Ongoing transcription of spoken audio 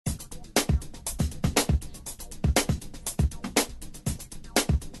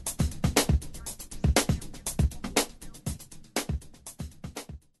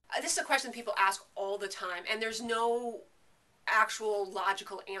question people ask all the time, and there's no actual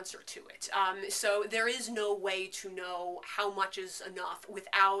logical answer to it. So there is no way to know how much is enough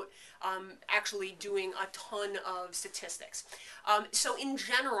without actually doing a ton of statistics. So in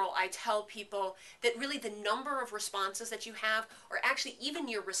general, I tell people that really the number of responses that you have, or actually even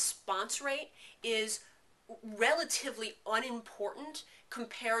your response rate, is relatively unimportant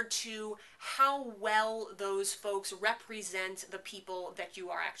compared to how well those folks represent the people that you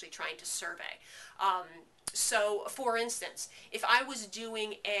are actually trying to survey. So, for instance, if I was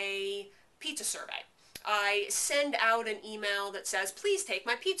doing a pizza survey, I send out an email that says, please take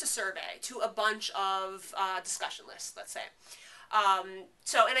my pizza survey to a bunch of discussion lists, let's say.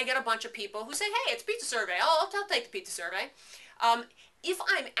 And I get a bunch of people who say, hey, it's pizza survey. I'll take the pizza survey. If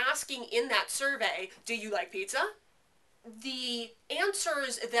I'm asking in that survey, do you like pizza? The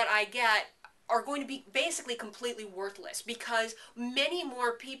answers that I get are going to be basically completely worthless because many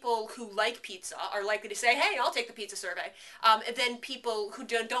more people who like pizza are likely to say, hey, I'll take the pizza survey, than people who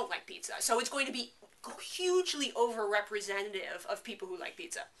don't like pizza. So it's going to be hugely overrepresentative of people who like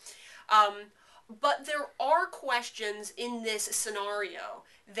pizza. But there are questions in this scenario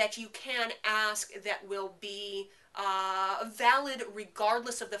that you can ask that will be valid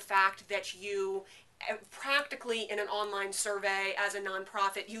regardless of the fact that you practically in an online survey as a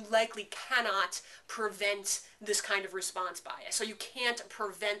nonprofit, you likely cannot prevent this kind of response bias. So you can't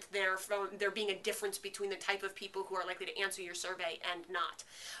prevent there being a difference between the type of people who are likely to answer your survey and not.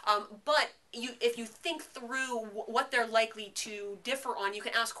 But if you think through what they're likely to differ on, you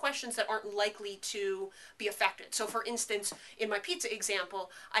can ask questions that aren't likely to be affected. So for instance, in my pizza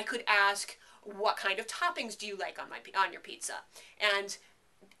example, I could ask, what kind of toppings do you like on your pizza? And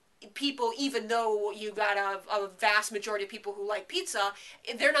people, even though you've got a vast majority of people who like pizza,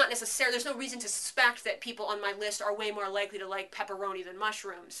 they're not necessarily, there's no reason to suspect that people on my list are way more likely to like pepperoni than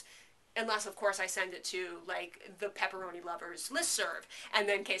mushrooms. Unless, of course, I send it to, like, the pepperoni lovers listserv, and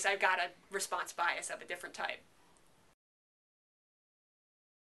then in case I've got a response bias of a different type.